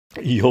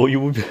Yo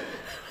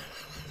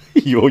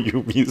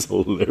Yumi is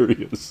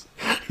hilarious.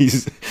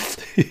 He's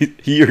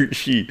he or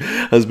she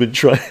has been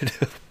trying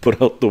to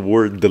put out the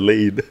word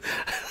delayed.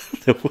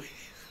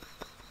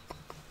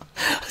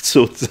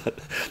 So that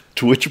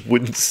Twitch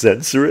wouldn't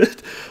censor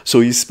it. So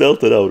he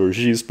spelled it out, or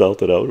she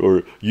spelled it out,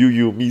 or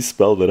you me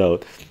spelled it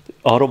out.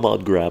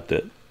 Automod grabbed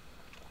it,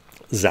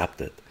 zapped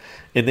it,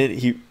 and then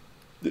he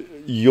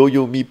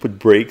Yo me put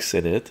breaks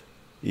in it.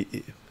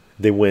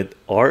 They went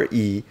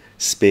RE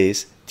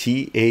space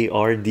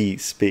TARD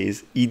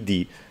space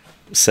ED,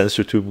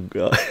 censor to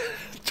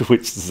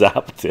Twitch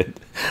zapped it,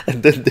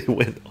 and then they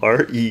went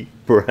RE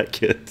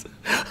bracket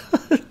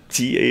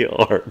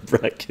TAR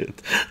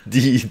bracket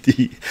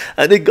DD,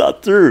 and it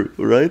got through,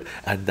 right?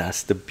 And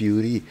that's the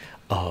beauty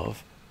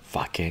of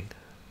fucking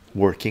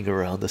working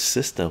around the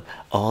system.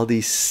 All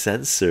these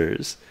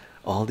censors,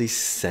 all these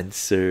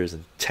censors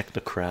and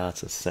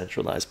technocrats and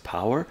centralized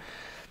power,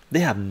 they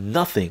have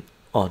nothing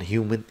on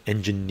human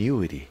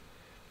ingenuity.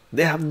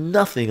 They have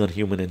nothing on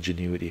human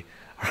ingenuity.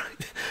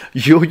 Right?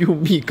 Yo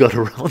me got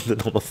around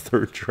it on a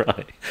third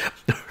try.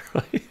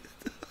 Right?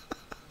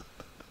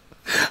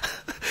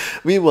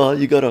 Meanwhile,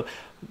 you got a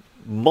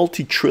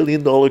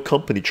multi-trillion-dollar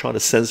company trying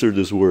to censor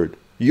this word.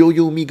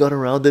 Yo me got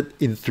around it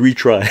in 3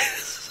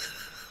 tries.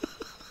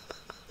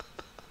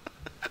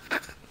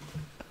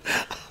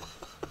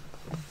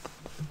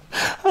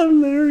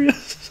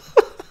 Hilarious.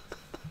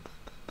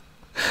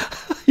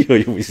 Yo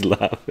me's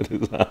laughing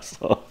his ass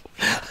off.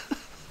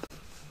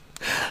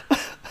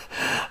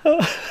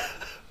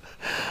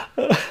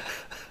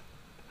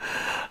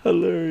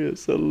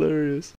 Hilarious, hilarious.